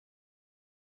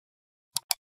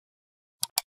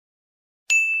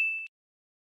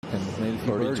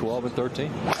30, 12, and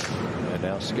 13. And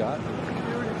now Scott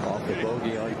off the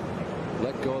bogey.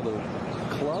 Let go of the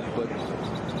club, but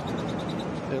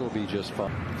it'll be just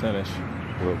fine. Finish.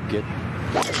 We'll get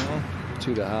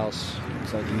to the house.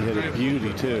 Looks like he hit a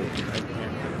beauty too.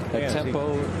 That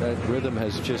tempo, that rhythm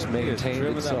has just maintained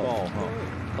itself. That ball,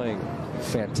 Playing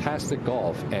fantastic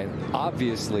golf, and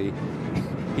obviously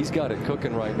he's got it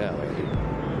cooking right now, Andy.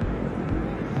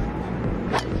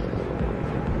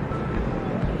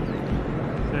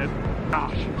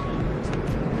 Gosh.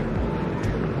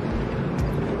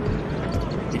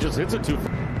 He just hits it too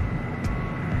far.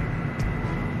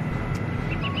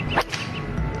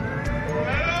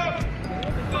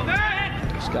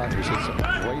 Scott has hit some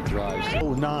great drives.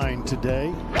 09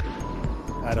 today.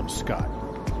 A담스콧.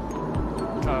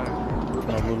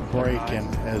 A little break,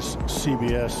 and as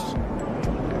CBS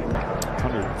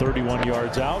 131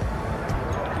 yards out.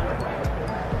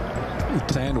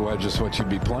 Sand wedge is what you'd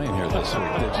be playing here this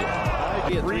week, did you?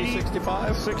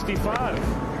 365. 65.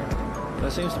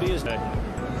 That seems to be his day.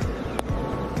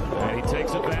 And he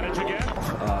takes advantage again.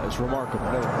 It's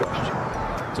remarkable, no question.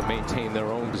 To maintain their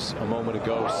own a moment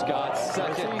ago. Scott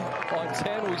second on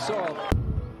 10. We saw.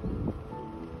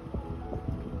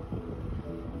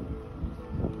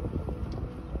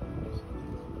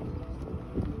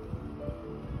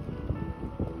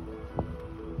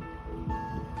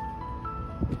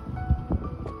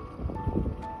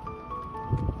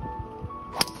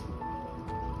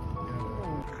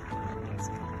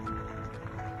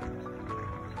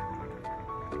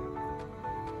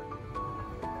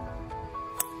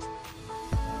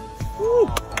 Woo!